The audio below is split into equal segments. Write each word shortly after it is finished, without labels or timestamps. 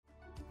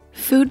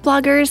Food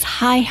bloggers,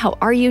 hi, how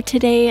are you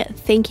today?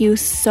 Thank you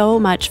so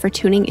much for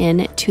tuning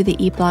in to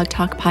the Eat Blog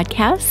Talk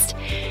podcast.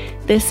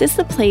 This is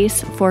the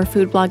place for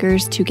food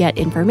bloggers to get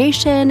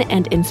information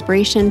and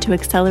inspiration to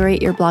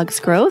accelerate your blog's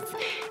growth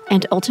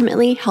and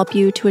ultimately help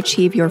you to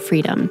achieve your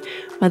freedom,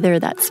 whether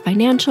that's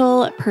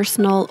financial,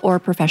 personal, or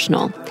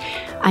professional.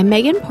 I'm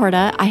Megan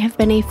Porta. I have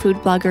been a food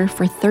blogger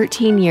for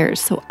 13 years,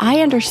 so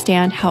I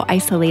understand how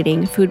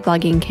isolating food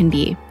blogging can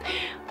be.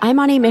 I'm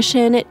on a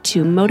mission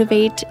to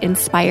motivate,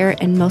 inspire,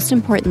 and most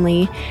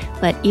importantly,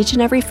 let each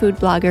and every food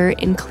blogger,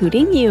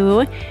 including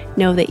you,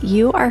 know that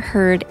you are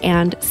heard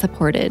and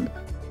supported.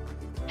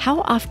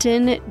 How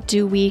often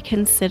do we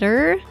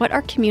consider what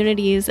our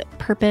community's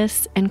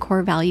purpose and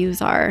core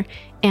values are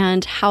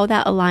and how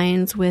that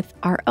aligns with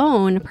our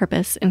own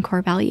purpose and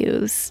core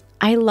values?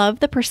 I love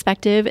the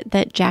perspective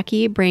that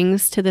Jacqui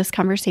brings to this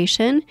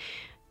conversation.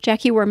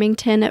 Jacqui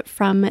Wormington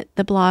from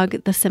the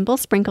blog The Simple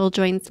Sprinkle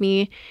joins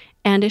me,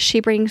 and she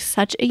brings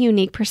such a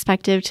unique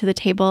perspective to the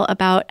table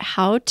about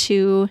how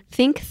to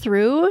think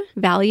through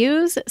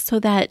values so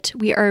that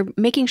we are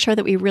making sure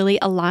that we really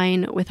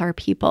align with our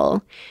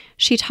people.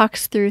 She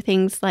talks through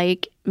things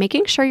like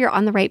making sure you're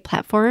on the right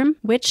platform,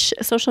 which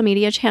social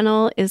media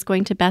channel is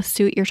going to best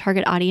suit your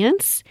target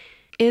audience.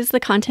 Is the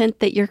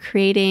content that you're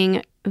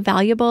creating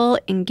valuable,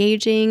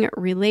 engaging,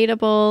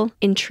 relatable,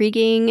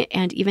 intriguing,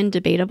 and even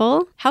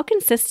debatable? How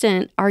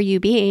consistent are you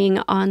being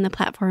on the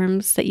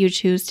platforms that you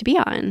choose to be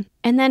on?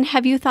 And then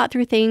have you thought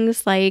through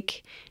things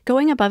like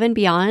going above and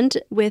beyond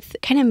with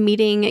kind of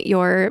meeting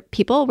your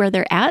people where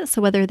they're at?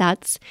 So whether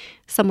that's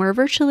somewhere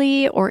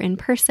virtually or in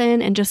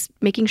person, and just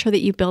making sure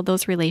that you build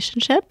those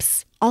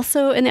relationships.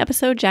 Also in the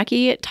episode,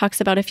 Jacqui talks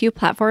about a few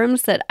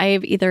platforms that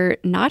I've either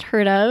not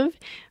heard of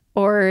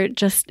or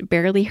just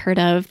barely heard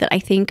of that I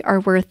think are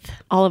worth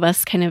all of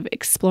us kind of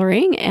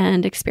exploring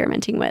and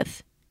experimenting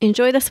with.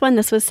 Enjoy this one.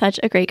 This was such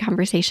a great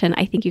conversation.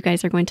 I think you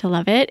guys are going to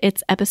love it.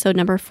 It's episode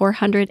number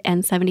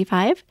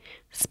 475,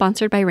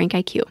 sponsored by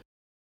RankIQ.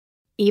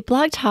 Eat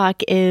Blog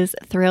Talk is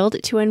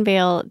thrilled to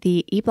unveil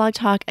the Eat Blog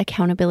Talk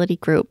Accountability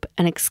Group,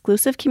 an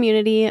exclusive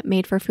community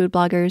made for food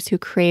bloggers who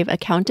crave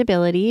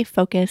accountability,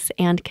 focus,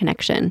 and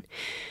connection.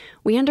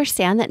 We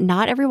understand that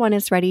not everyone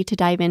is ready to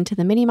dive into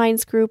the Mini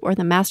Minds group or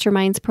the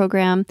Masterminds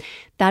program.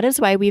 That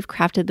is why we've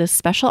crafted this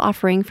special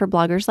offering for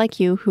bloggers like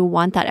you who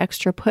want that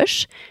extra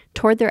push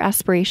toward their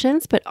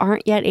aspirations but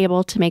aren't yet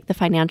able to make the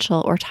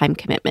financial or time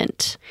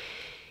commitment.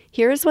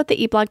 Here's what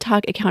the Eat Blog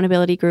Talk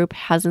Accountability Group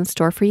has in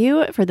store for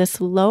you for this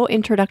low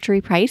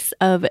introductory price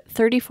of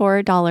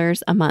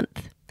 $34 a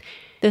month.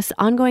 This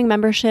ongoing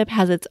membership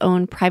has its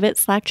own private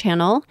Slack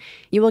channel.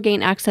 You will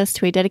gain access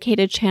to a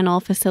dedicated channel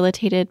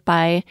facilitated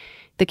by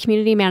the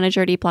community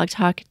manager at Eat Blog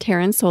Talk,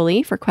 Taryn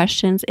Soley, for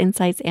questions,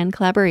 insights, and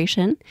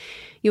collaboration.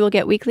 You will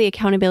get weekly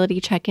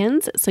accountability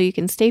check-ins so you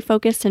can stay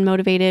focused and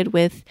motivated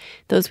with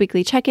those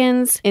weekly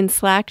check-ins in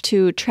Slack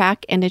to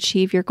track and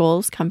achieve your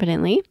goals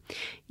confidently.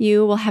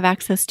 You will have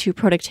access to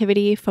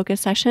productivity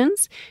focus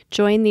sessions.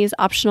 Join these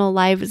optional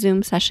live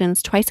Zoom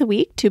sessions twice a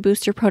week to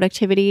boost your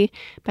productivity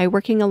by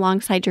working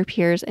alongside your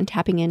peers and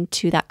tapping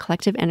into that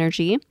collective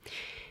energy.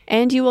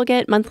 And you will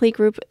get monthly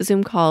group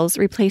Zoom calls,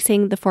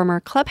 replacing the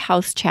former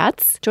Clubhouse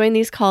chats. Join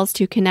these calls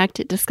to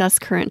connect, discuss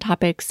current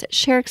topics,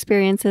 share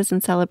experiences,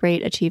 and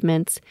celebrate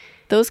achievements.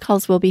 Those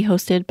calls will be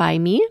hosted by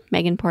me,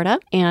 Megan Porta,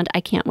 and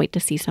I can't wait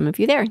to see some of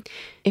you there.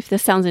 If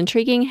this sounds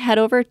intriguing, head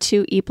over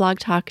to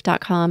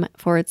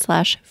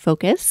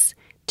eatblogtalk.com/focus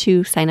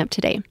to sign up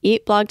today.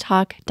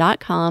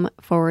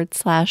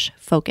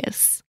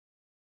 eatblogtalk.com/focus.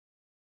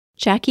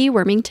 Jacqui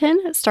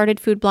Wormington started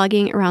food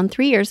blogging around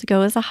 3 years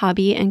ago as a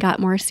hobby and got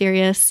more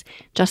serious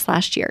just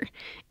last year.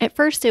 At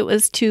first, it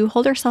was to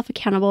hold herself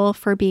accountable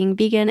for being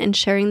vegan and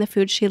sharing the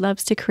food she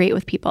loves to create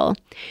with people.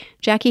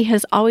 Jacqui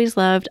has always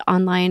loved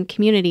online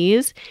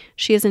communities.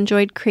 She has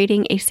enjoyed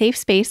creating a safe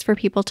space for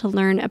people to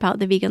learn about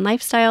the vegan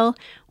lifestyle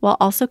while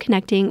also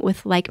connecting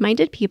with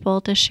like-minded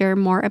people to share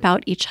more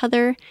about each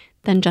other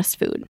than just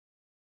food.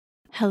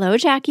 Hello,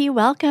 Jacqui.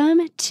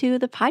 Welcome to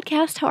the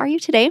podcast. How are you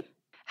today?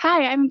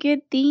 Hi, I'm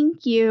good.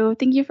 Thank you.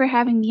 Thank you for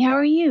having me. How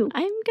are you?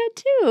 I'm good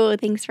too.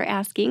 Thanks for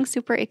asking.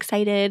 Super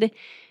excited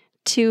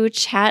to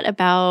chat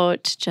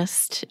about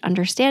just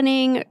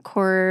understanding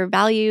core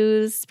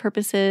values,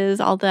 purposes,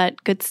 all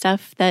that good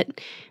stuff that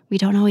we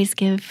don't always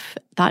give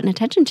thought and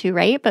attention to,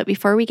 right? But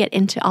before we get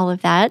into all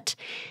of that,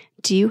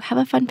 do you have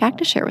a fun fact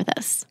to share with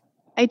us?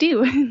 I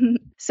do.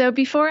 So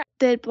before I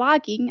did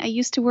blogging, I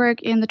used to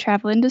work in the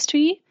travel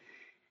industry,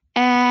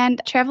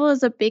 and travel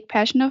is a big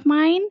passion of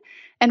mine.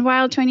 And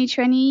while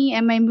 2020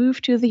 and my move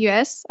to the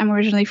US, I'm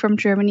originally from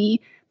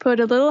Germany,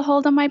 put a little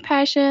hold on my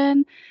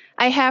passion,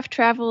 I have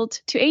traveled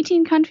to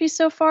 18 countries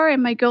so far,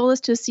 and my goal is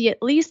to see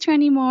at least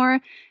 20 more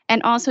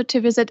and also to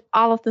visit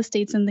all of the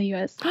states in the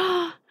US.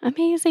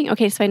 Amazing.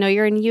 Okay, so I know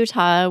you're in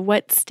Utah.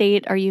 What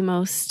state are you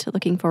most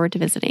looking forward to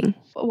visiting?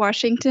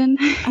 Washington.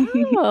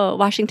 Oh,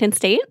 Washington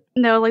State?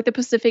 No, like the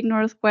Pacific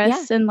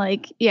Northwest. Yeah. And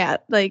I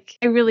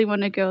really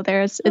want to go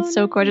there. It's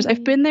so gorgeous.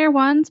 I've been there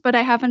once, but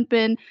I haven't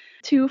been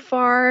too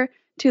far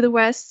to the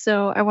West,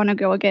 so I want to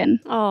go again.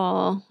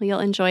 Oh, you'll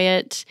enjoy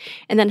it.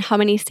 And then how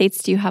many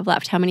states do you have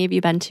left? How many have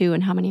you been to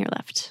and how many are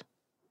left?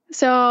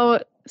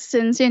 So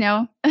since,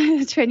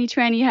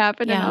 2020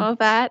 happened and all of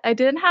that, I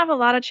didn't have a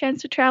lot of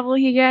chance to travel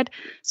here yet.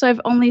 So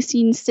I've only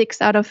seen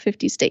 6 out of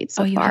 50 states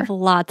so far. You have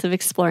lots of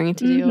exploring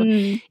to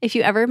do. If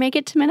you ever make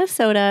it to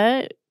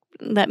Minnesota,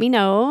 let me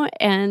know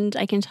and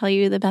I can tell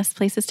you the best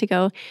places to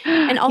go.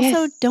 And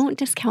also don't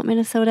discount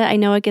Minnesota. I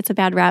know it gets a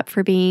bad rap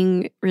for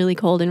being really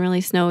cold and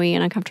really snowy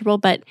and uncomfortable,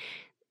 but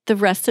the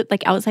rest of,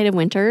 like outside of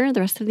winter,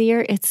 the rest of the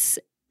year, it's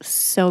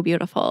so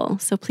beautiful.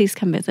 So please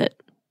come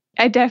visit.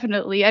 I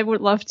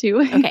would love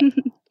to. Okay,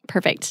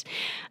 perfect.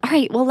 All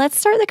right, well, let's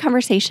start the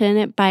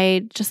conversation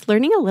by just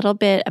learning a little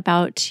bit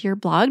about your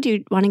blog. Do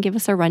you want to give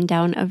us a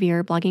rundown of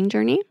your blogging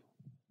journey?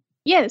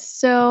 Yes,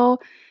 so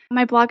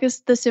my blog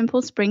is The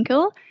Simple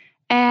Sprinkle,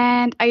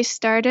 and I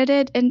started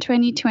it in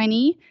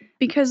 2020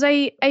 because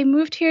I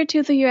moved here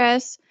to the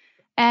US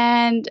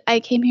and I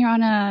came here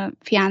on a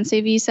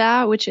fiancé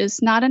visa, which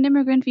is not an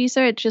immigrant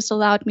visa. It just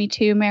allowed me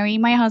to marry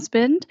my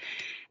husband.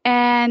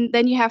 And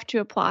then you have to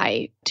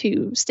apply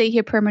to stay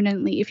here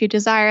permanently if you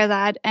desire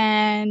that.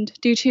 And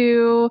due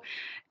to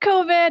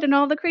COVID and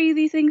all the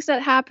crazy things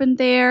that happened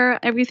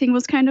there, everything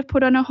was kind of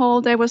put on a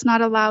hold. I was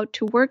not allowed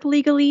to work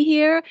legally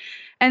here.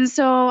 And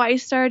so I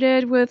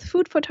started with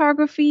food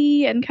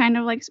photography and kind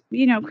of like,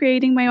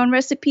 creating my own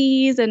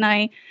recipes. And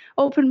I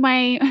opened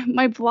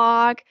my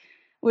blog,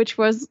 which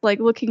was like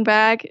looking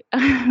back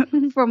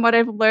from what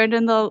I've learned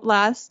in the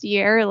last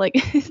year, like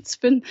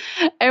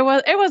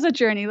it was a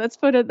journey. Let's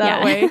put it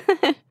that way.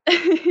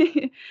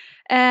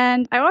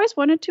 And I always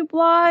wanted to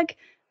blog,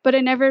 but I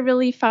never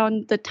really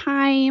found the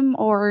time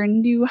or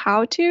knew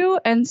how to.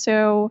 And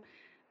so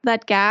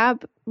that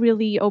gap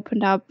really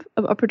opened up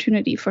an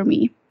opportunity for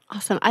me.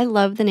 Awesome. I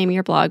love the name of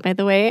your blog, by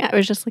the way. I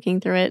was just looking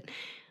through it.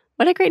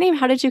 What a great name.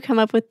 How did you come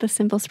up with The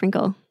Simple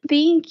Sprinkle?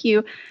 Thank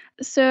you.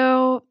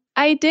 So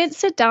I did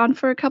sit down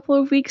for a couple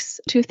of weeks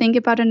to think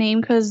about a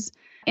name because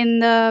in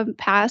the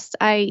past,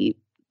 I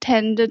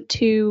tended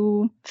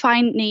to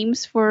find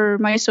names for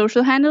my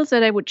social handles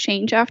that I would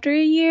change after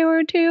a year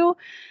or two.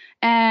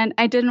 And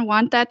I didn't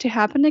want that to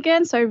happen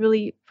again. So I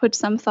really put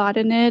some thought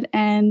in it.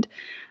 And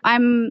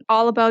I'm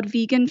all about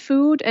vegan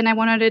food. And I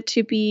wanted it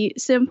to be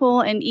simple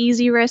and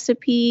easy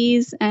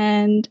recipes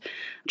and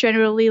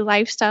generally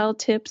lifestyle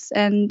tips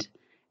and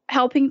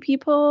helping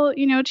people,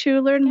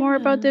 to learn more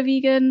about the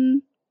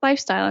vegan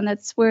lifestyle. And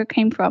that's where it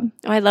came from.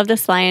 Oh, I love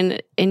this line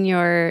in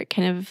your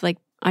kind of like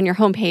on your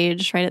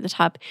homepage right at the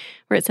top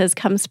where it says,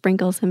 come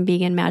sprinkle some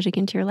vegan magic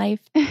into your life.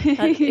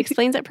 That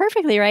explains it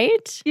perfectly,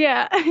 right?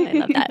 Yeah. I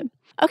love that.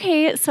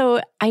 Okay,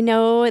 so I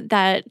know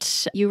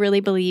that you really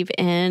believe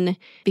in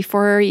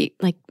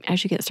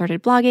as you get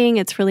started blogging,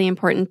 it's really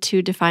important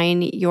to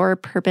define your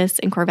purpose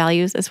and core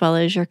values as well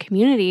as your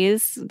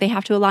communities. They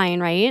have to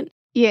align, right?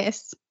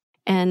 Yes.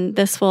 And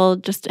this will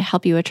just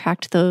help you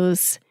attract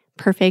those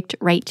perfect,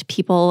 right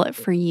people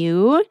for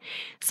you.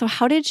 So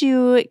how did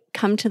you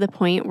come to the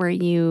point where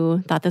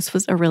you thought this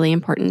was a really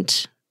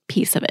important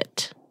piece of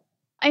it?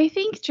 I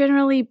think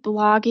generally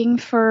blogging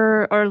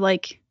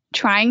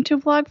trying to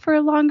vlog for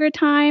a longer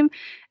time.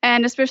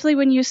 And especially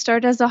when you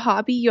start as a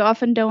hobby, you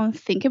often don't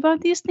think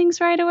about these things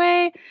right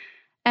away.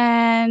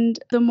 And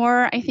the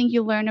more I think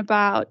you learn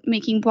about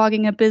making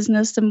blogging a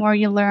business, the more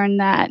you learn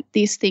that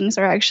these things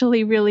are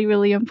actually really,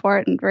 really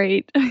important,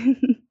 right?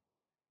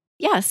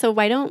 Yeah, so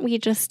why don't we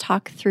just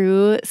talk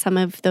through some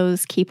of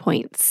those key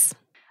points?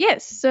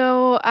 Yes.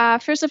 So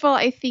first of all,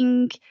 I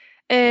think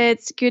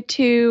it's good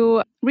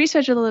to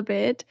research a little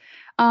bit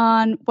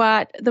on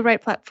what the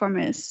right platform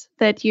is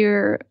that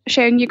you're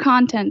sharing your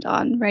content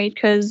on, right?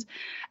 Because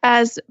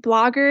as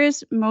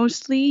bloggers,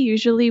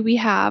 usually we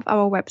have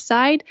our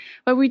website,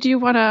 but we do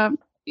want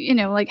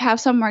to, have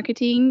some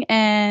marketing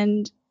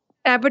and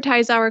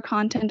advertise our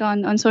content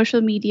on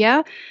social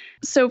media.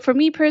 So for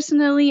me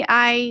personally,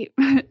 I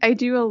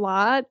do a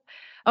lot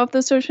of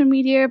the social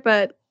media,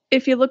 but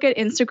if you look at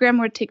Instagram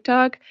or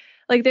TikTok,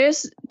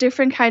 there's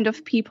different kind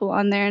of people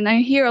on there. And I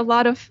hear a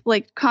lot of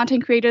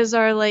content creators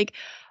are like,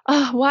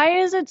 oh, why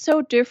is it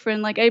so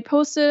different? I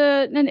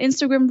posted an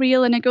Instagram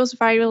reel and it goes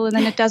viral and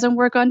then it doesn't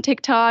work on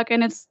TikTok.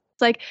 And it's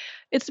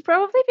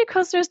probably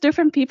because there's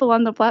different people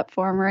on the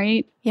platform,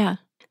 right? Yeah,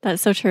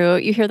 that's so true.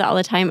 You hear that all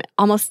the time,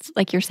 almost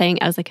like you're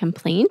saying as a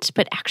complaint,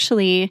 but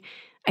actually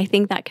I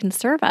think that can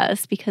serve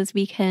us because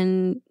we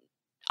can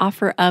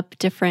offer up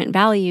different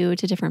value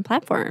to different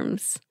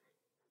platforms.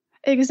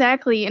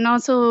 Exactly. And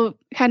also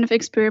kind of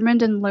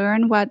experiment and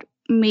learn what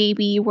may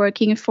be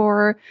working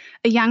for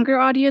a younger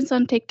audience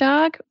on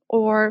TikTok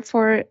or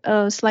for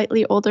a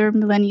slightly older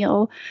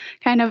millennial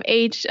kind of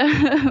age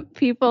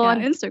people on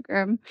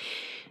Instagram.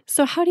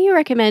 So how do you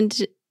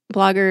recommend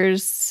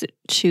bloggers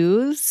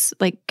choose,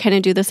 kind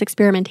of do this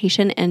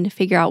experimentation and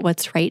figure out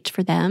what's right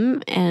for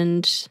them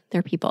and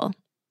their people?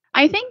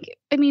 I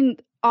mean,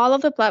 all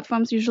of the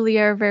platforms usually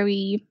are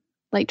very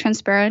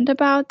transparent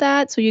about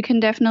that. So you can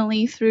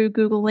definitely through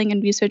Googling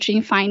and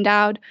researching find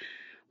out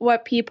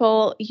what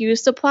people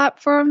use the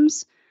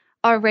platforms.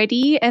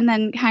 already, and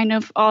then kind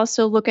of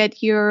also look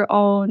at your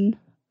own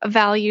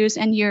values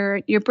and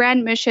your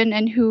brand mission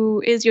and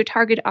who is your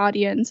target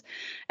audience,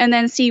 and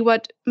then see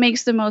what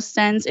makes the most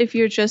sense if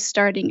you're just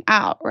starting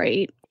out,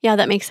 right? Yeah,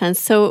 that makes sense.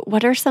 So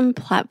what are some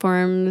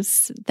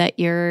platforms that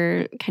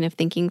you're kind of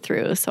thinking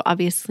through? So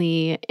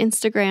obviously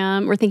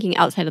Instagram, we're thinking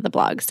outside of the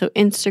blog. So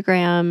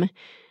Instagram,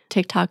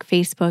 TikTok,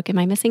 Facebook. Am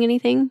I missing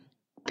anything?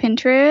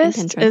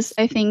 Pinterest is,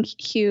 I think,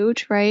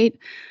 huge, right?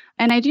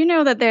 And I do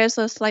know that there's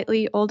a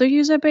slightly older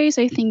user base.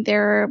 I think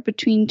they're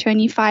between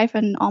 25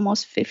 and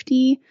almost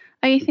 50,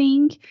 I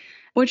think,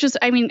 which is,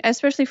 I mean,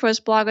 especially for us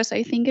bloggers,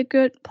 I think a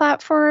good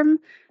platform,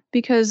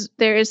 because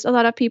there is a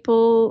lot of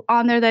people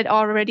on there that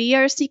already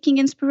are seeking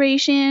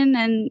inspiration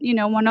and,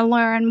 want to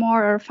learn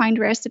more or find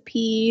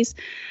recipes.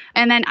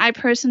 And then I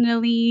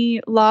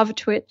personally love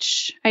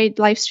Twitch. I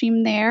live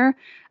stream there.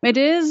 It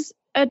is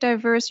a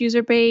diverse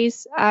user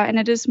base, and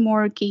it is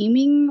more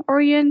gaming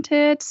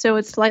oriented, so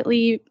it's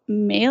slightly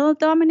male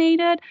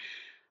dominated,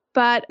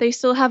 but they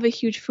still have a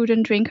huge food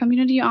and drink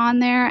community on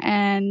there,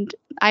 and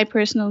I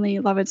personally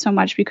love it so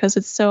much because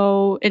it's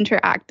so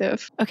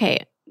interactive.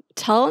 Okay,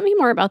 tell me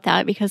more about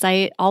that, because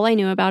all I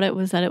knew about it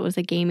was that it was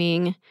a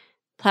gaming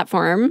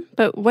platform,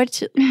 but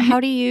how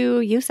do you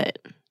use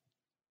it?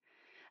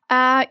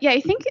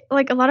 I think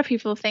like a lot of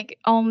people think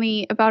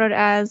only about it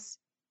as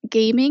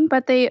gaming,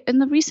 but in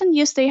the recent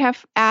years they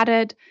have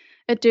added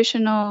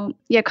additional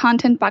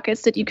content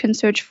buckets that you can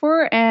search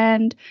for.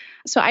 And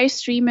so I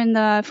stream in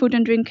the food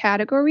and drink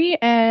category,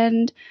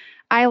 and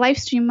I live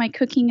stream my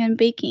cooking and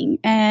baking,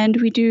 and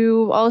we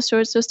do all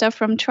sorts of stuff,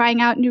 from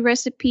trying out new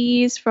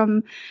recipes,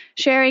 from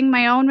sharing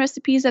my own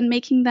recipes and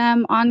making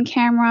them on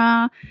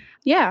camera.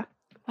 Yeah.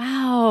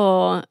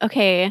 Wow.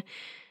 Okay.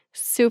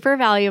 Super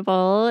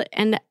valuable.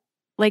 And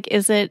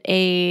is it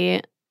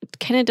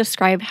kind of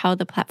describe how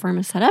the platform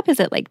is set up? Is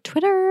it like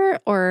Twitter,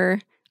 or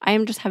I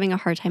am just having a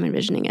hard time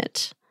envisioning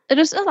it? It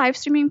is a live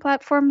streaming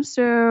platform.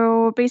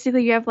 So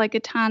basically you have like a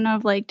ton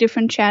of like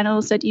different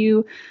channels that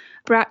you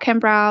can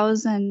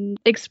browse and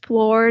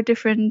explore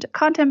different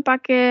content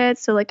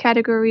buckets. So like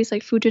categories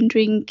like food and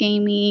drink,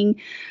 gaming,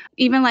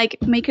 even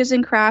like makers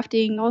and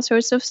crafting, all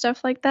sorts of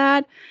stuff like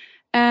that.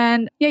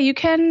 And you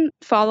can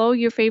follow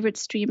your favorite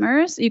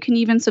streamers. You can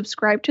even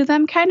subscribe to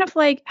them, kind of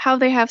like how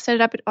they have set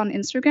it up on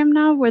Instagram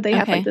now, where they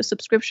have like the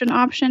subscription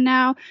option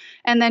now.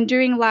 And then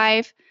during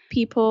live,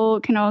 people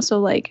can also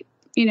like,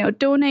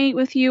 donate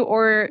with you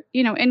or,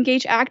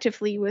 engage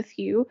actively with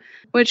you,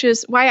 which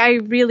is why I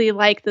really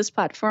like this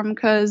platform,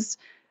 because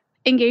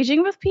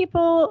engaging with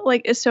people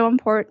is so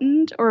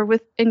important, or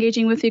with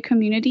engaging with your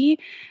community.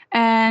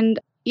 And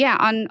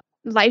on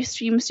live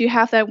streams, you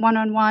have that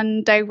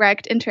one-on-one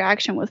direct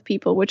interaction with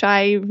people, which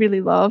I really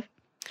love.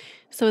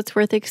 So it's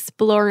worth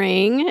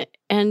exploring.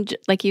 And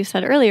like you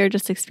said earlier,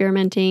 just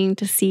experimenting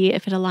to see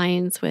if it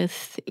aligns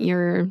with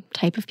your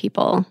type of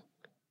people.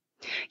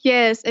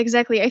 Yes,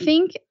 exactly. I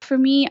think for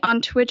me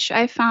on Twitch,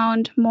 I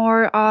found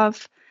more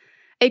of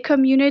a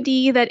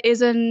community that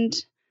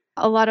isn't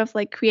a lot of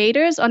like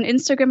creators. On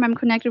Instagram, I'm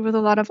connected with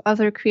a lot of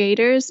other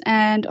creators.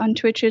 And on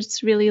Twitch,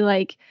 it's really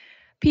like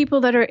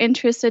people that are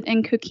interested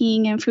in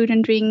cooking and food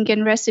and drink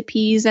and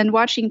recipes and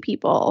watching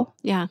people,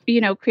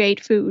 create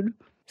food.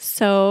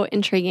 So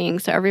intriguing.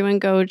 So everyone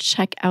go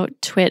check out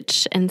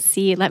Twitch and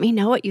let me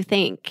know what you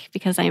think,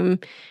 because I'm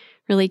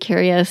really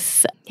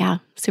curious. Yeah,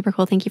 super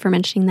cool. Thank you for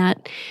mentioning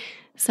that.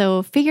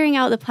 So figuring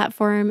out the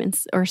platform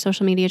or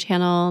social media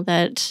channel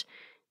that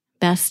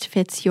best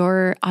fits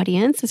your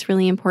audience is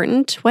really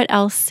important. What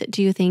else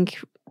do you think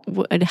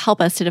would help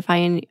us to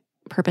define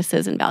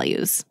purposes and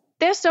values?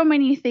 There's so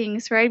many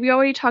things, right? We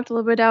already talked a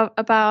little bit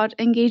about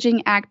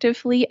engaging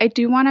actively. I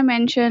do want to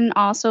mention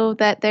also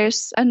that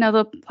there's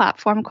another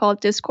platform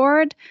called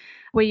Discord,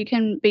 where you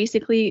can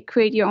basically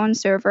create your own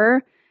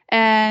server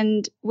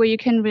and where you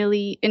can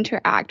really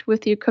interact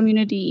with your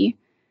community.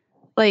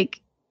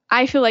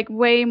 I feel like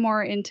way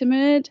more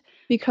intimate,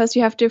 because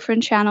you have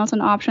different channels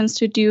and options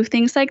to do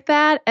things like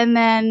that. And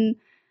then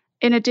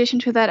in addition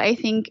to that, I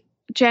think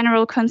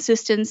general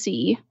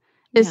consistency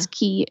is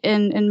key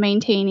in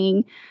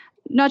maintaining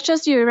not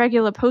just your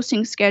regular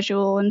posting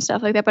schedule and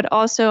stuff like that, but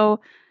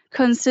also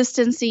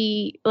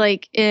consistency,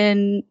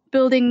 in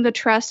building the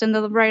trust and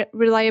the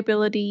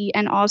reliability,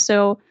 and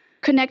also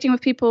connecting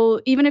with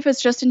people, even if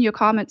it's just in your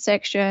comment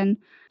section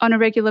on a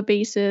regular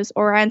basis,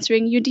 or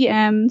answering your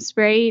DMs,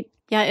 right?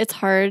 Yeah, it's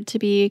hard to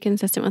be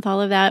consistent with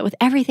all of that, with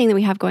everything that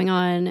we have going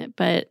on.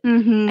 But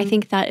I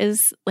think that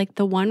is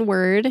the one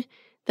word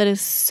that is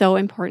so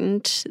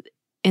important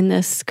in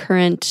this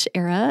current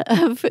era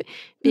of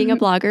being a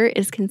blogger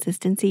is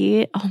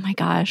consistency. Oh my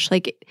gosh.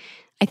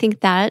 I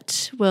think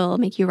that will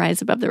make you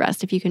rise above the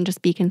rest if you can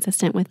just be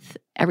consistent with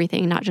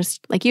everything, not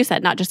just, like you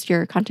said, not just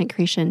your content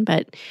creation,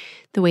 but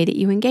the way that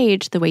you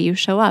engage, the way you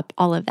show up,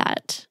 all of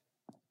that.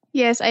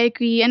 Yes, I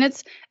agree. And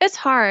it's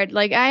hard.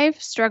 Like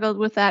I've struggled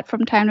with that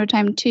from time to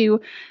time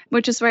too,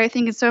 which is why I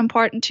think it's so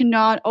important to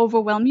not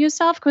overwhelm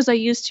yourself because I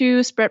used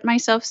to spread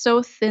myself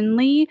so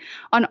thinly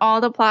on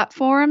all the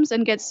platforms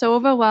and get so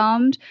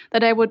overwhelmed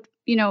that I would,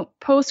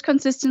 post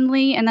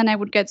consistently and then I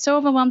would get so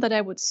overwhelmed that I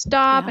would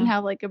stop and Yeah.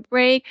 have like a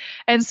break.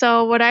 And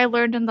so what I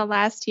learned in the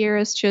last year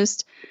is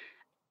just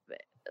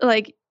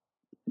like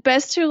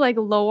best to like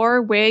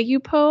lower where you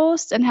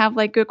post and have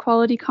like good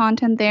quality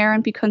content there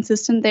and be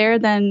consistent there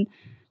than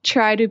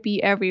try to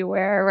be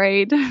everywhere,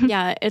 right?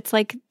 Yeah, it's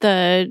like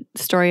the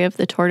story of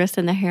the tortoise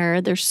and the hare.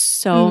 There's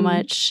so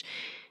much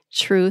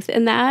truth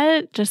in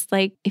that. Just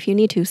like if you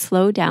need to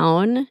slow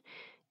down,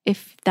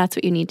 if that's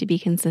what you need to be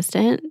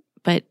consistent,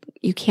 but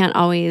you can't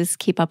always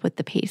keep up with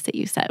the pace that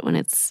you set when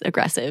it's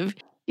aggressive.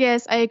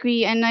 Yes, I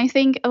agree. And I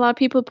think a lot of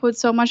people put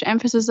so much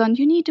emphasis on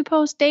you need to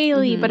post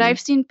daily, but I've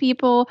seen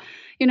people,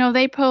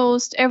 they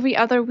post every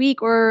other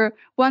week or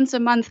once a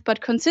month,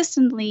 but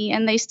consistently,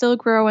 and they still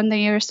grow and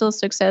they are still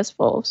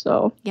successful.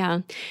 So, Yeah,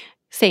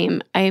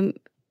 same. I'm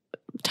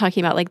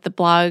talking about like the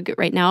blog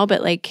right now,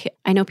 but like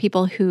I know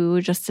people who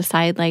just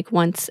decide like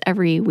once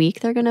every week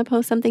they're going to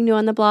post something new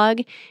on the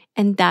blog,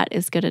 and that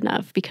is good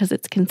enough because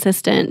it's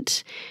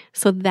consistent.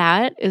 So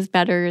that is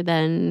better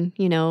than,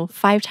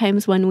 5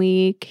 times one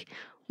week,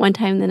 one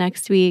time the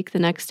next week, the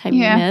next time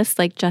you miss,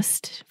 like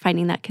just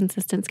finding that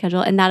consistent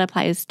schedule. And that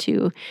applies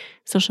to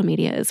social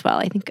media as well,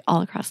 I think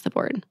all across the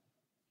board.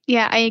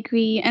 Yeah, I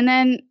agree. And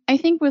then I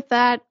think with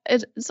that,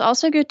 it's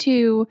also good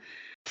to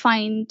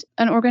find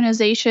an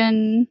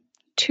organization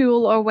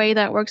tool or way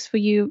that works for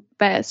you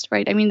best,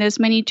 right? I mean, there's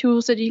many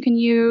tools that you can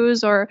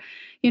use or,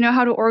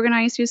 how to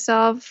organize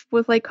yourself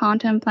with like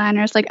content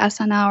planners like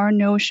Asana or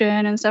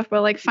Notion and stuff,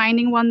 but like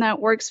finding one that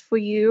works for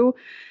you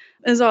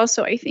is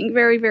also, I think,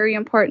 very, very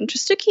important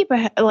just to keep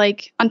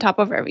like on top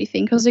of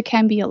everything because it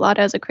can be a lot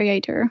as a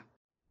creator.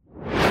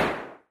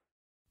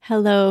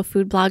 Hello,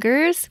 food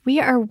bloggers. We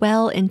are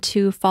well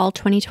into fall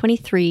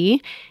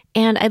 2023,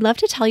 and I'd love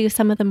to tell you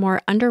some of the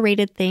more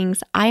underrated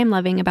things I am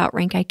loving about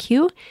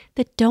RankIQ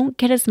that don't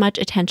get as much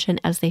attention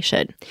as they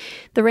should.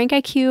 The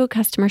RankIQ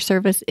customer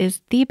service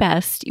is the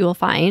best you will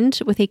find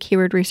with a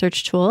keyword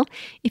research tool.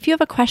 If you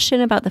have a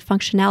question about the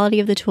functionality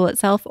of the tool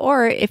itself,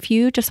 or if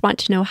you just want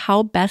to know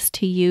how best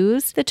to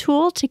use the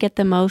tool to get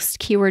the most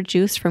keyword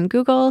juice from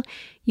Google,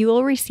 you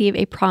will receive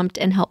a prompt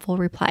and helpful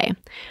reply.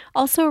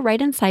 Also,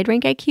 right inside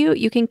RankIQ,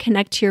 you can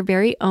connect to your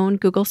very own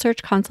Google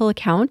Search Console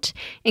account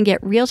and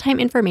get real-time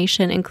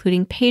information,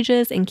 including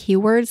pages and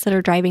keywords that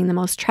are driving the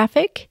most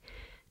traffic,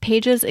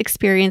 pages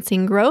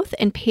experiencing growth,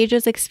 and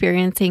pages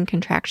experiencing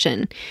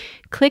contraction.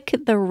 Click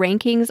the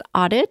Rankings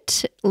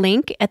Audit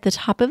link at the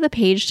top of the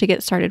page to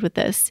get started with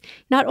this.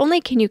 Not only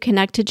can you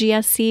connect to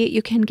GSC,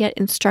 you can get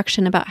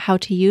instruction about how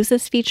to use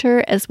this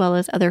feature as well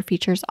as other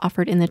features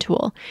offered in the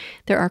tool.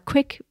 There are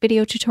quick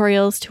video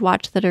tutorials to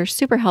watch that are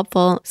super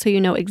helpful so you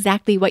know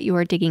exactly what you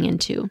are digging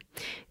into.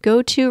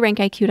 Go to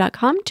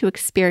rankiq.com to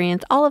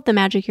experience all of the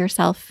magic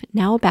yourself.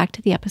 Now back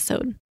to the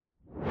episode.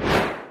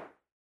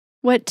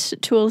 What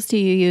tools do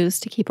you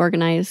use to keep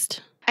organized?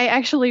 I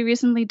actually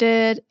recently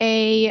did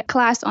a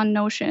class on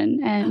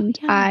Notion and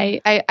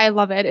I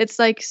love it. It's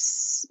like,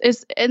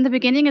 it's in the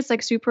beginning, it's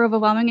like super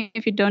overwhelming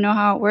if you don't know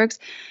how it works,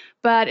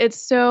 but it's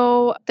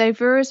so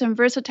diverse and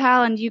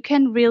versatile and you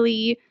can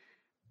really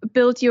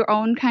build your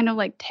own kind of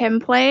like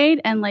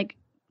template and like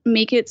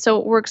make it so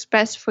it works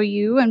best for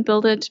you and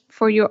build it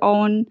for your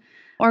own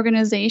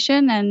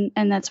organization.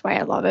 And that's why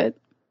I love it.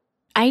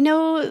 I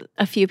know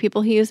a few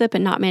people who use it,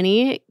 but not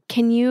many.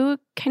 Can you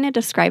kind of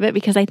describe it?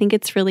 Because I think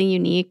it's really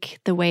unique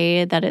the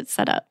way that it's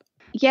set up.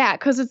 Yeah,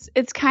 because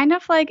it's kind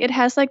of like, it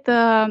has like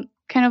the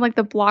kind of like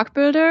the block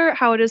builder,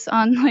 how it is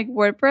on like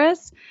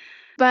WordPress,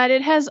 but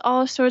it has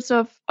all sorts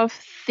of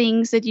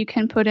things that you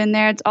can put in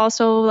there. It's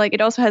also like,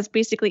 it also has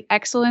basically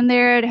Excel in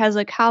there. It has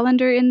a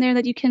calendar in there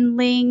that you can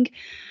link.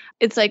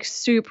 It's like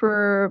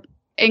super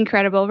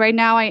incredible. Right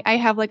now, I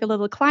have like a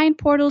little client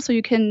portal so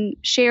you can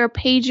share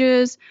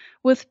pages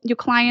with your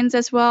clients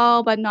as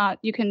well, but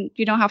you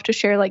don't have to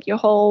share like your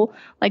whole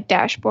like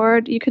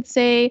dashboard, you could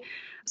say.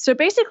 So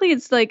basically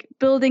it's like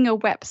building a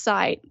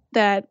website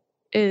that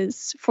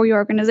is for your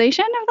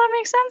organization, if that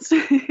makes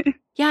sense.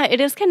 Yeah, it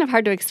is kind of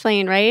hard to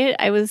explain, right?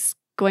 I was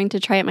going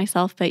to try it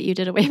myself, but you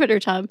did a way better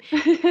job.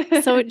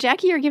 So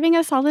Jacqui, you're giving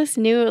us all this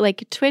new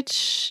like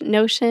Twitch,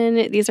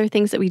 Notion. These are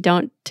things that we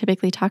don't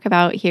typically talk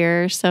about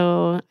here.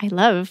 So I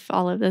love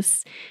all of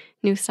this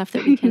new stuff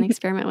that we can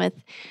experiment with.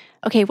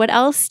 Okay, what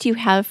else do you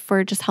have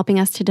for just helping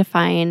us to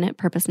define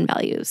purpose and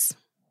values?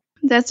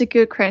 That's a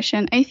good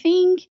question. I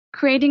think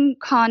creating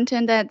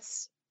content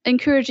that's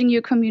encouraging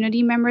your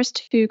community members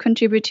to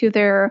contribute to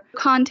their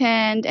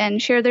content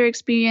and share their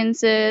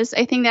experiences,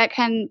 I think that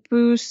can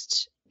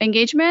boost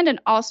engagement and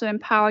also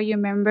empower your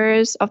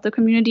members of the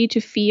community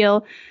to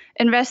feel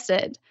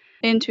invested.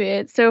 into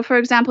it. So for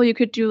example, you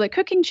could do like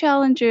cooking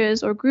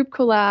challenges or group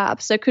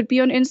collabs that could be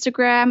on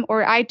Instagram,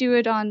 or I do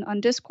it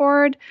on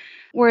Discord,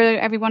 where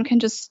everyone can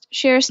just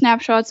share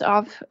snapshots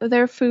of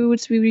their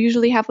foods. We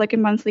usually have like a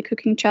monthly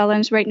cooking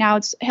challenge. Right now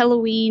it's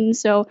Halloween,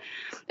 so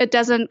it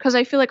doesn't, because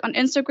I feel like on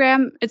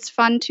Instagram it's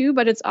fun too,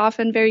 but it's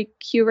often very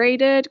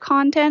curated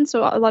content.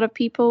 So a lot of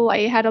people,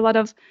 I had a lot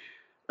of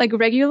like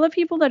regular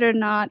people that are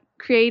not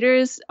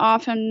creators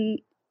often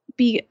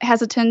be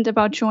hesitant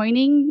about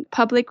joining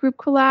public group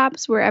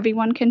collabs where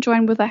everyone can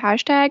join with a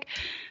hashtag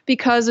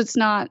because it's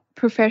not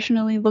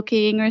professionally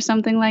looking or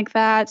something like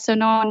that. So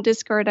now on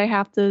Discord, I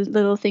have the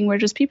little thing where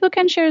just people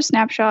can share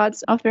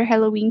snapshots of their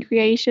Halloween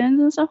creations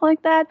and stuff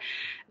like that.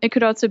 It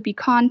could also be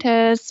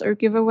contests or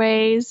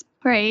giveaways,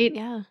 right?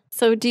 Yeah.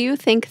 So do you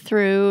think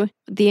through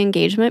the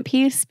engagement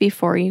piece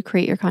before you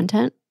create your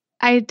content?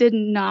 I did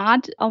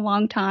not a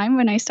long time.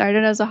 When I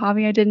started as a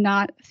hobby, I did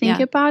not think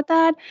about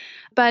that.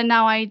 But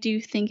now I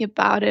do think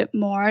about it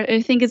more.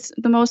 I think it's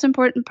the most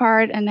important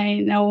part. And I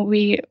know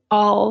we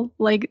all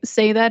like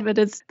say that, but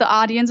it's the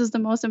audience is the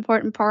most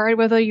important part,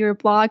 whether you're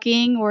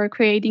blogging or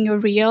creating a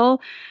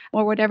reel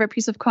or whatever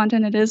piece of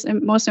content it is.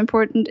 And most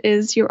important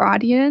is your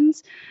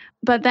audience.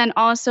 But then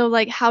also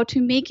like how to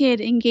make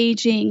it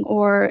engaging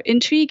or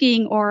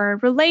intriguing or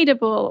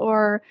relatable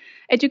or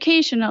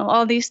educational.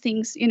 All these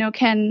things,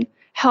 can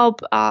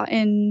help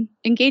in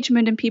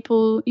engagement, and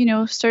people,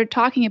 start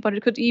talking about it.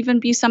 It could even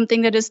be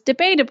something that is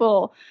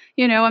debatable,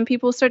 and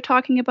people start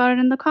talking about it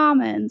in the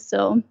comments.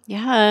 So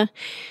yeah,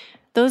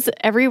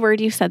 every word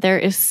you said there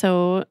is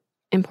so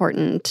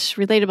important.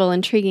 Relatable,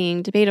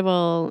 intriguing,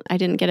 debatable. I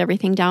didn't get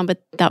everything down,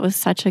 but that was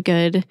such a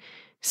good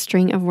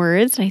string of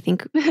words. I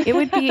think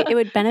it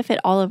would benefit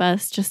all of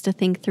us just to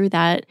think through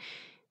that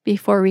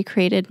before we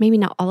created maybe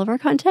not all of our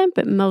content,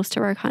 but most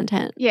of our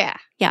content. Yeah.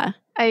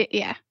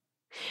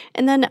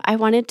 And then I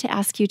wanted to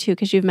ask you too,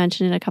 because you've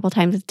mentioned it a couple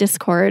times,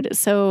 Discord.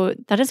 So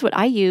that is what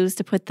I use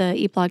to put the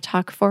Eat Blog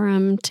Talk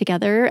forum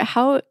together.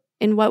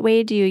 In what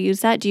way do you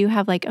use that? Do you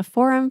have like a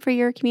forum for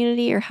your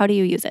community, or how do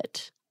you use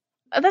it?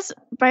 That's,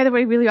 by the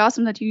way, really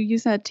awesome that you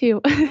use that too.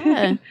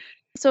 Yeah.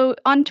 So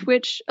on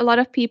Twitch, a lot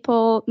of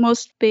people,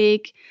 most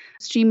big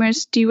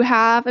streamers do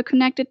have a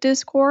connected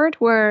Discord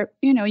where,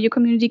 your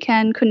community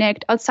can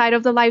connect outside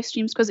of the live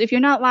streams. Because if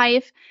you're not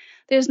live,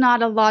 there's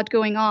not a lot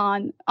going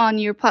on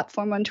your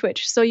platform on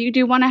Twitch. So you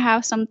do want to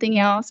have something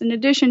else in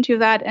addition to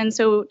that. And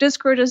so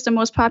Discord is the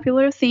most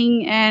popular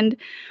thing. And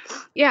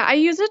yeah, I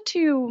use it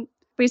to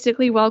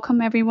basically welcome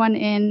everyone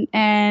in.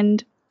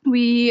 And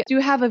we do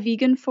have a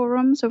vegan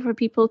forum, so for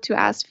people to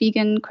ask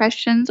vegan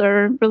questions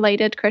or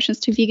related questions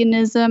to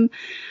veganism.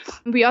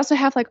 We also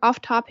have like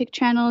off-topic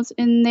channels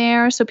in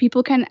there, so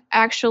people can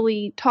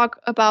actually talk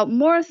about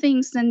more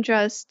things than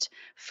just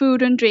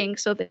food and drink,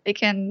 so that they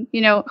can,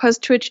 because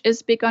Twitch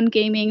is big on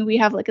gaming. We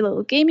have like a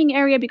little gaming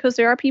area because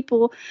there are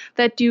people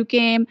that do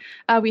game.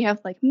 We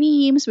have like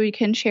memes where you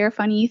can share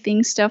funny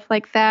things, stuff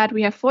like that.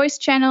 We have voice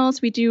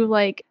channels. We do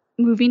like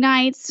movie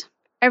nights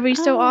every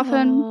so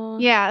often.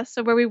 Yeah.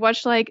 So where we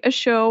watch like a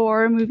show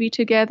or a movie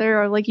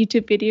together, or like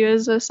YouTube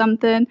videos or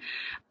something.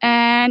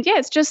 And yeah,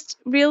 it's just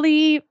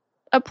really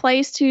a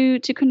place to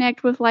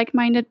connect with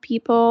like-minded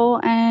people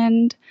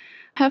and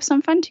have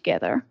some fun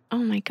together. Oh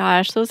my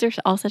gosh. Those are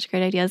all such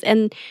great ideas.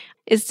 And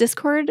is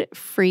Discord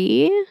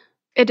free?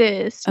 It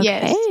is.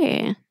 Okay.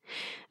 Yes.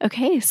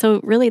 Okay. So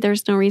really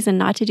there's no reason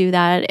not to do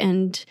that.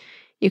 And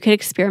you could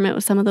experiment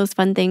with some of those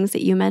fun things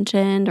that you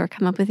mentioned, or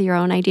come up with your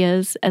own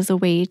ideas as a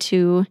way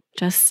to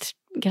just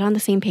get on the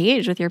same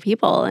page with your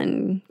people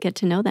and get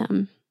to know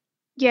them.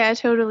 Yeah,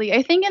 totally.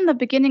 I think in the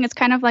beginning, it's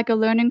kind of like a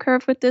learning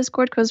curve with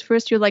Discord, because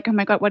first you're like, oh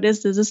my God, what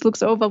is this? This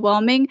looks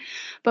overwhelming.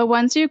 But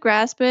once you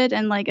grasp it,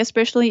 and like,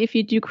 especially if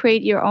you do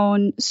create your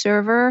own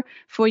server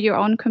for your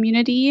own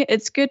community,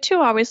 it's good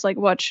to always like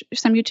watch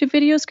some YouTube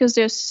videos, because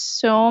there's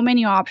so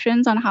many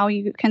options on how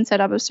you can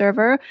set up a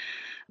server.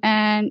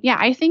 And yeah,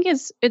 I think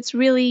it's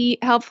really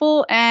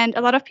helpful. And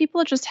a lot of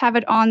people just have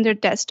it on their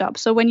desktop.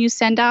 So when you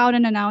send out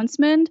an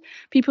announcement,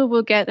 people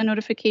will get a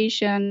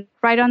notification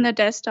right on their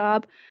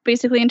desktop,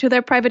 basically into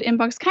their private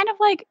inbox, kind of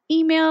like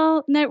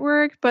email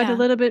network, but a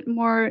little bit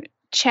more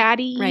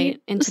chatty, right?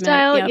 Intimate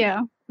style. Yep.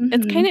 Yeah.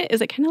 Mm-hmm.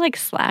 Is it kind of like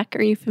Slack?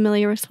 Are you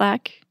familiar with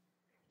Slack?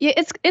 Yeah,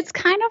 it's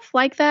kind of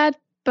like that,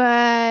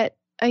 but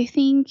I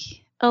think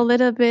a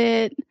little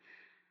bit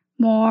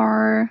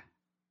more,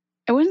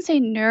 I wouldn't say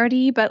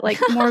nerdy, but like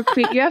more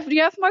you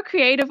have more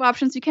creative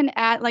options. You can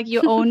add like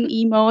your own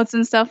emotes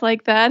and stuff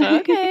like that.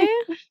 Okay.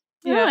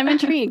 Yeah, I'm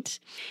intrigued.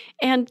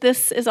 And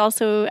this is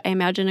also, I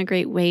imagine, a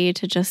great way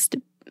to just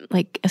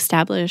like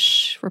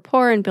establish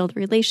rapport and build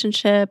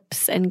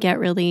relationships and get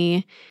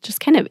really just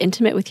kind of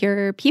intimate with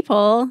your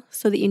people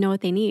so that you know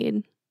what they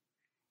need.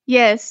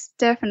 Yes,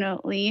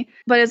 definitely.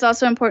 But it's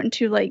also important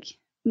to like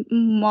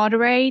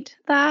moderate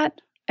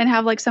that and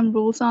have like some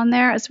rules on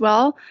there as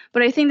well.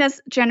 But I think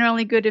that's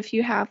generally good if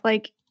you have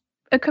like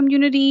a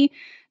community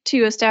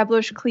to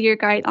establish clear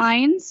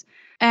guidelines.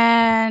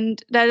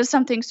 And that is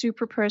something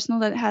super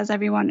personal that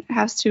everyone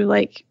has to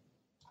like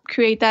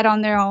create that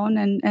on their own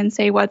and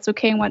say what's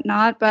okay and what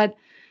not. But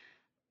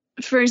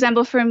For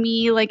example, for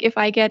me, like if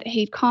I get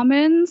hate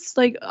comments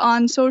like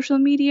on social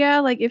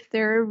media, like if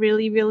they're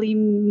really, really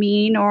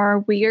mean or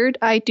weird,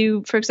 I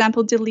do, for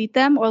example, delete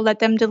them or let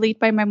them delete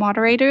by my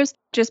moderators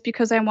just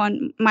because I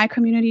want my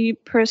community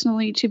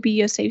personally to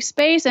be a safe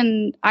space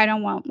and I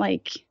don't want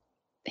like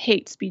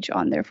hate speech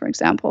on there, for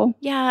example.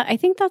 Yeah, I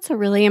think that's a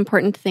really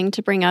important thing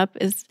to bring up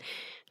is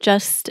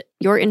just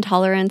your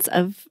intolerance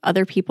of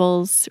other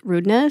people's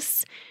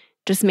rudeness,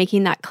 just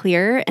making that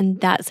clear.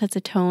 And that sets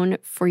a tone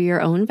for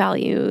your own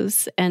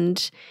values.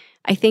 And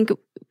I think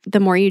the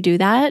more you do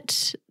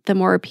that, the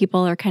more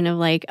people are kind of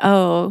like,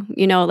 oh,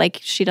 like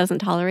she doesn't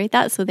tolerate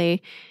that. So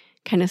they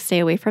kind of stay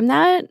away from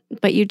that.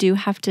 But you do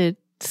have to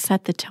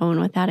set the tone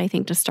with that, I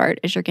think, to start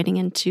as you're getting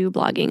into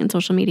blogging and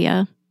social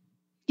media.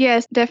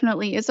 Yes,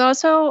 definitely. It's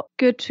also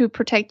good to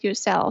protect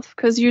yourself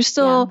because you're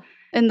still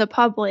in the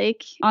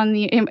public on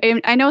the,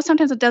 I know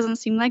sometimes it doesn't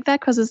seem like that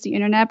because it's the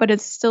internet, but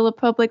it's still a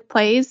public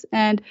place.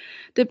 And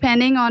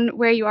depending on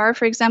where you are,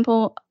 for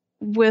example,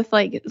 with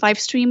like live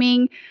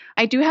streaming,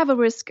 I do have a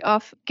risk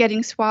of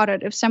getting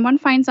swatted. If someone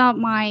finds out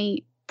my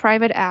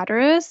private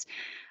address,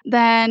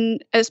 then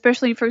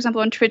especially, for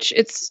example, on Twitch,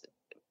 it's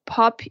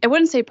I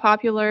wouldn't say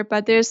popular,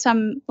 but there's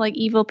some like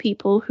evil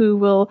people who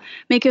will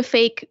make a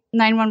fake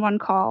 911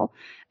 call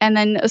and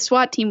then a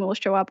SWAT team will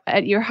show up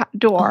at your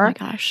door. Oh my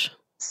gosh.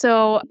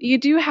 So you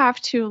do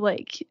have to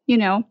like,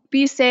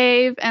 be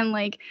safe and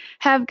like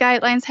have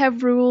guidelines,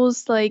 have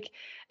rules. Like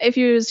if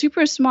you're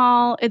super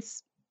small,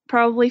 it's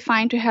probably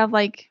fine to have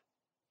like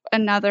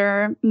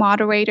another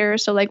moderator.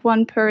 So like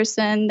one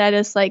person that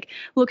is like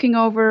looking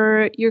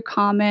over your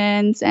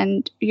comments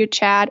and your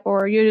chat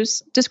or your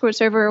Discord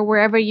server or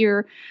wherever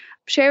you're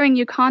sharing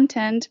your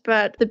content.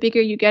 But the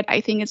bigger you get, I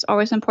think it's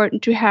always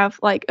important to have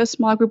like a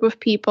small group of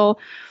people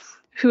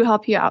who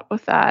help you out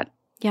with that.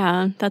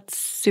 Yeah, that's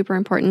super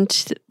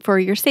important for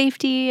your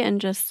safety and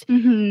just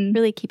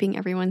really keeping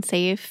everyone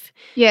safe.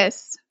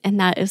 Yes. And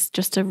that is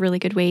just a really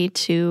good way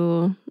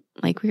to,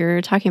 like we were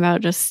talking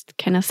about, just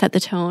kind of set the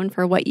tone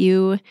for what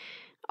you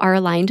are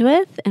aligned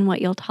with and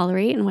what you'll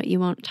tolerate and what you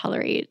won't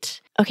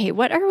tolerate. Okay,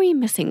 what are we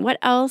missing? What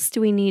else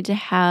do we need to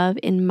have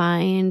in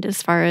mind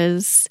as far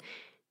as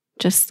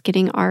just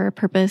getting our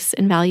purpose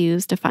and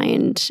values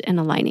defined and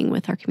aligning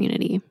with our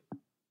community?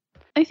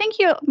 I think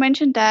you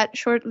mentioned that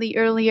shortly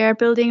earlier,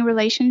 building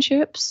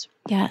relationships.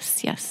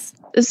 Yes.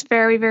 Is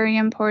very, very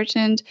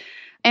important.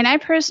 And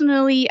I've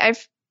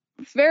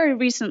very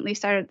recently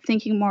started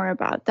thinking more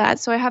about that.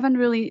 So I haven't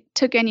really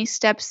took any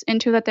steps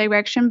into that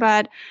direction,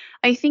 but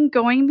I think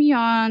going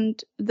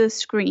beyond the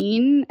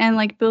screen and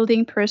like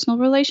building personal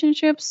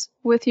relationships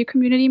with your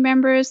community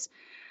members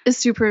is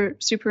super,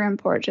 super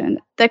important.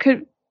 That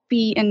could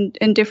be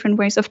in different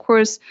ways. Of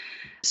course,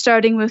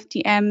 starting with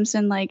DMs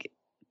and like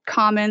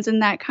comments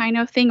and that kind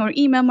of thing, or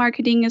email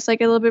marketing is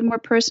like a little bit more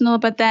personal,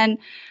 but then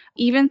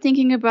even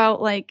thinking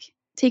about like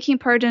taking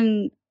part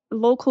in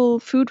local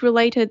food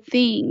related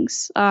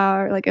things,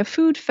 like a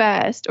food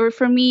fest, or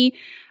for me,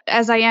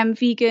 as I am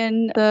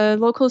vegan, the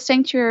local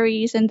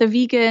sanctuaries and the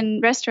vegan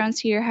restaurants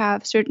here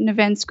have certain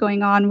events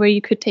going on where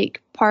you could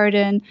take part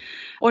in,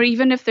 or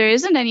even if there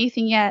isn't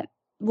anything yet,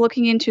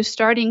 looking into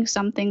starting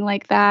something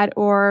like that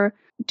or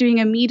doing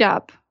a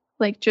meetup,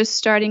 like just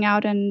starting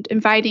out and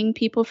inviting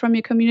people from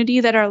your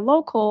community that are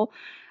local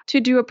to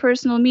do a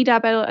personal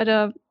meetup at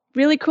a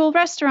really cool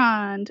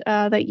restaurant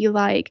that you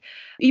like.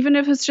 Even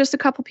if it's just a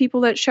couple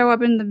people that show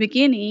up in the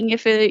beginning,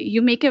 if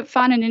you make it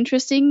fun and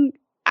interesting,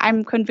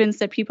 I'm convinced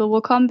that people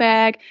will come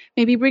back,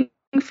 maybe bring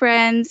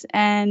friends,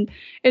 and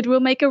it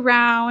will make a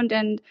round.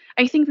 And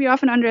I think we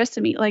often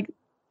underestimate like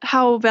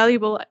how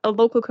valuable a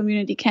local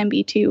community can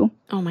be too.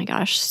 Oh my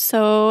gosh,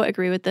 so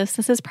agree with this.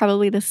 This is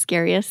probably the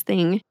scariest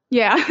thing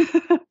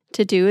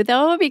to do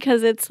though,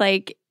 because it's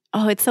like,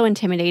 oh, it's so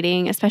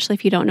intimidating, especially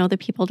if you don't know the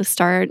people to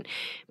start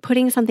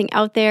putting something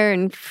out there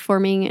and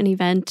forming an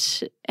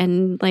event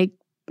and like,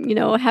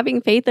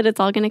 having faith that it's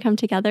all going to come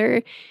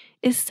together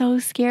is so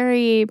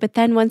scary. But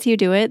then once you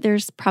do it,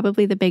 there's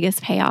probably the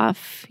biggest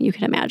payoff you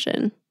can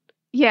imagine.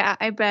 Yeah,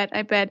 I bet.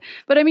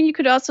 But I mean, you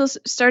could also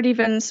start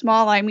even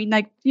small. I mean,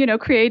 like,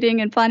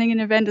 creating and planning an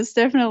event is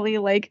definitely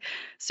like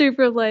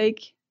super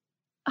like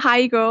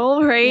high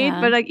goal, right?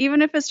 Yeah. But like,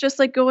 even if it's just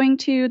like going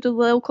to the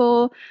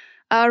local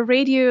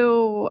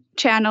radio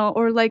channel,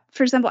 or like,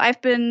 for example,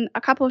 I've been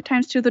a couple of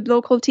times to the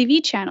local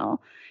TV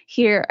channel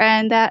here,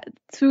 and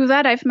through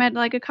that I've met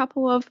like a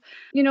couple of,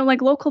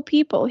 like local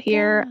people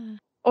here,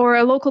 or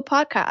a local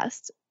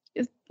podcast,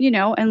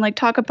 and like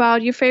talk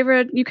about your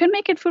favorite, you can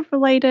make it food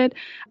related,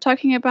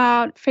 talking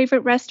about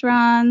favorite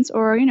restaurants,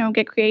 or,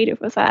 get creative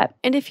with that.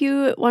 And if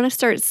you want to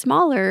start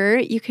smaller,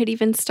 you could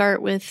even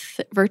start with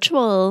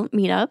virtual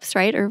meetups,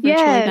 right? Or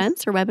virtual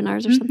events or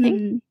webinars or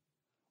something.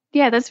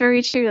 Yeah, that's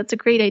very true. That's a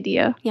great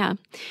idea. Yeah.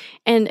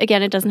 And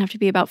again, it doesn't have to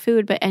be about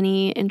food, but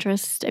any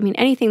interest, I mean,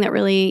 anything that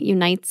really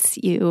unites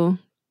you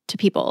to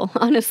people,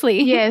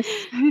 honestly. Yes.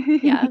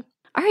 Yeah.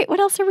 All right.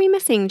 What else are we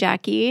missing,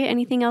 Jacqui?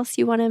 Anything else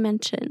you want to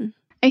mention?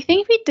 I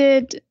think we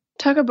did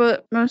talk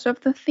about most of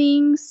the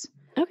things.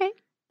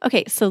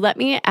 Okay. So let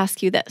me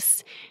ask you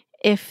this.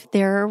 If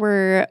there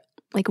were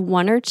like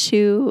one or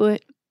two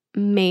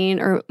main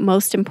or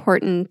most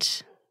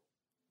important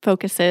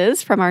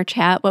focuses from our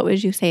chat, what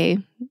would you say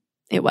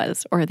it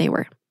was or they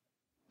were?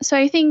 So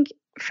I think,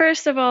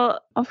 first of all,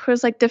 of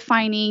course, like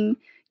defining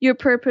your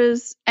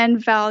purpose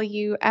and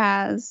value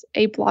as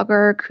a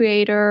blogger,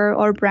 creator,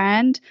 or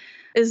brand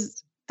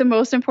is the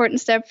most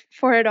important step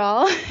for it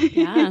all.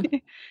 Yeah.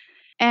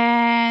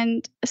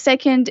 And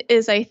second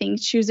is, I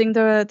think, choosing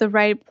the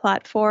right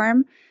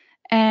platform.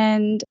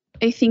 And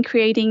I think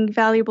creating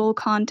valuable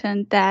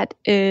content that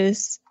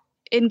is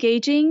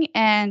engaging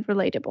and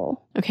relatable.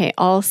 Okay,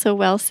 also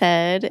well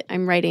said.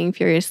 I'm writing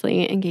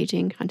furiously,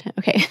 engaging content.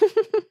 Okay.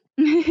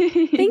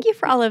 Thank you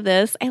for all of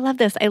this. I love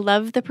this. I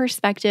love the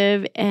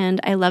perspective, and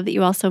I love that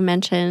you also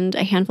mentioned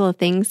a handful of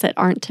things that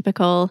aren't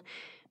typical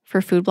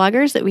for food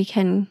bloggers that we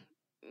can,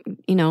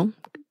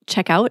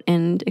 check out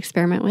and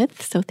experiment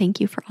with. So thank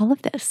you for all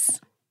of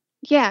this.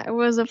 Yeah, it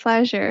was a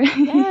pleasure.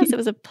 Yes, it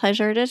was a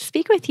pleasure to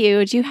speak with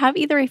you. Do you have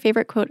either a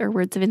favorite quote or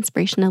words of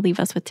inspiration to leave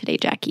us with today,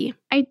 Jacqui?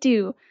 I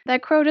do.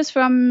 That quote is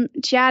from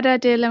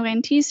Giada De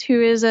Laurentiis,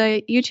 who is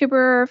a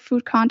YouTuber,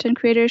 food content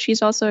creator.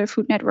 She's also a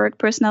Food Network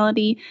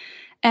personality.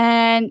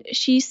 And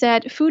she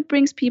said, food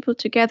brings people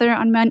together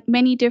on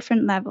many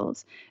different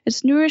levels.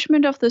 It's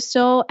nourishment of the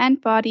soul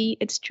and body.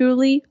 It's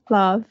truly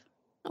love.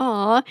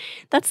 Aw,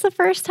 that's the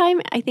first time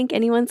I think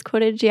anyone's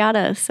quoted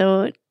Giada.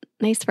 So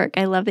nice work.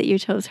 I love that you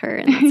chose her.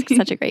 And that's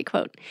such a great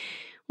quote.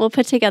 We'll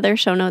put together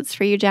show notes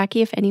for you,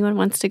 Jacqui. If anyone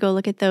wants to go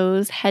look at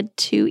those, head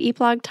to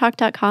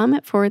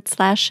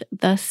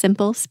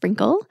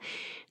eatblogtalk.com/thesimplesprinkle.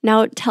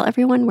 Now tell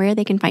everyone where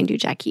they can find you,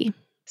 Jacqui.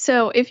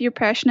 So if you're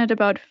passionate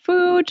about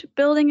food,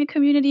 building a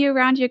community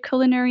around your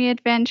culinary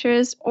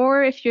adventures,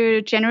 or if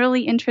you're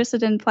generally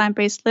interested in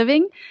plant-based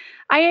living,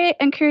 I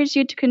encourage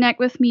you to connect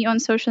with me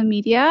on social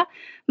media.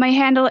 My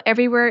handle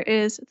everywhere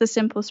is The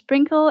Simple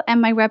Sprinkle,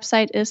 and my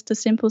website is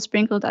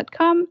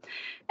thesimplesprinkle.com.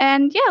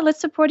 And yeah, let's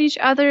support each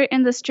other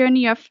in this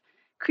journey of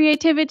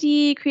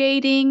creativity,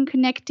 creating,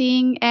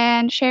 connecting,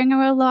 and sharing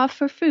our love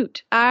for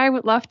food. I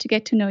would love to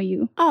get to know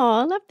you.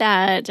 Oh, I love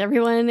that.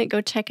 Everyone,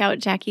 go check out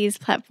Jacqui's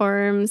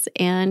platforms.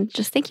 And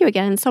just thank you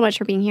again so much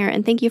for being here.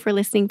 And thank you for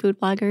listening, food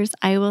bloggers.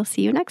 I will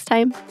see you next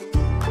time.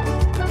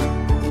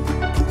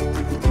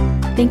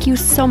 Thank you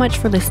so much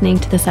for listening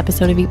to this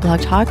episode of Eat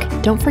Blog Talk.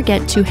 Don't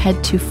forget to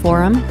head to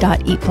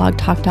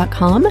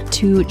forum.eatblogtalk.com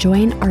to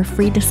join our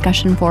free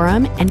discussion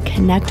forum and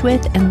connect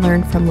with and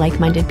learn from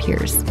like-minded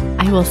peers.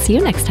 I will see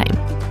you next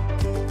time.